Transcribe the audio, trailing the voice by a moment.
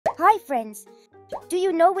Hi friends, do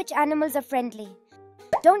you know which animals are friendly?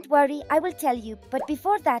 Don't worry, I will tell you, but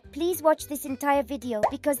before that, please watch this entire video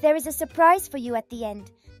because there is a surprise for you at the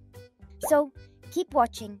end. So, keep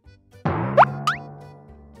watching.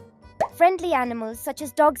 Friendly animals such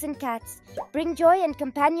as dogs and cats bring joy and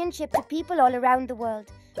companionship to people all around the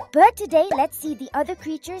world. But today, let's see the other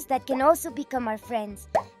creatures that can also become our friends.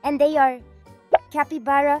 And they are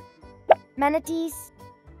capybara, manatees,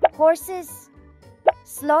 horses,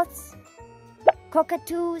 sloths,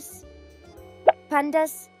 cockatoos,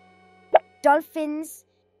 pandas, dolphins,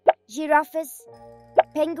 giraffes,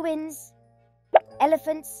 penguins,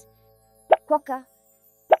 elephants, quokka,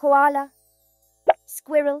 koala,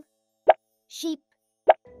 squirrel, sheep,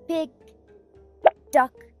 pig,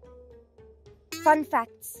 duck. Fun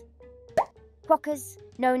facts. Quokkas,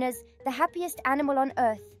 known as the happiest animal on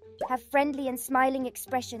earth, have friendly and smiling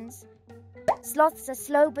expressions. Sloths are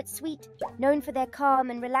slow but sweet, known for their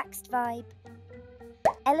calm and relaxed vibe.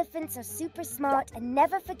 Elephants are super smart and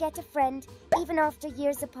never forget a friend, even after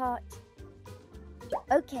years apart.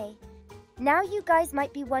 Okay, now you guys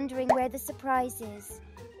might be wondering where the surprise is.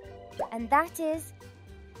 And that is...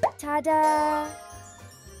 ta-da!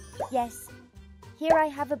 Yes, here I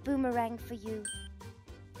have a boomerang for you.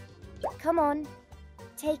 Come on,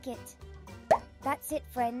 take it. That's it,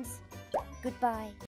 friends. Goodbye.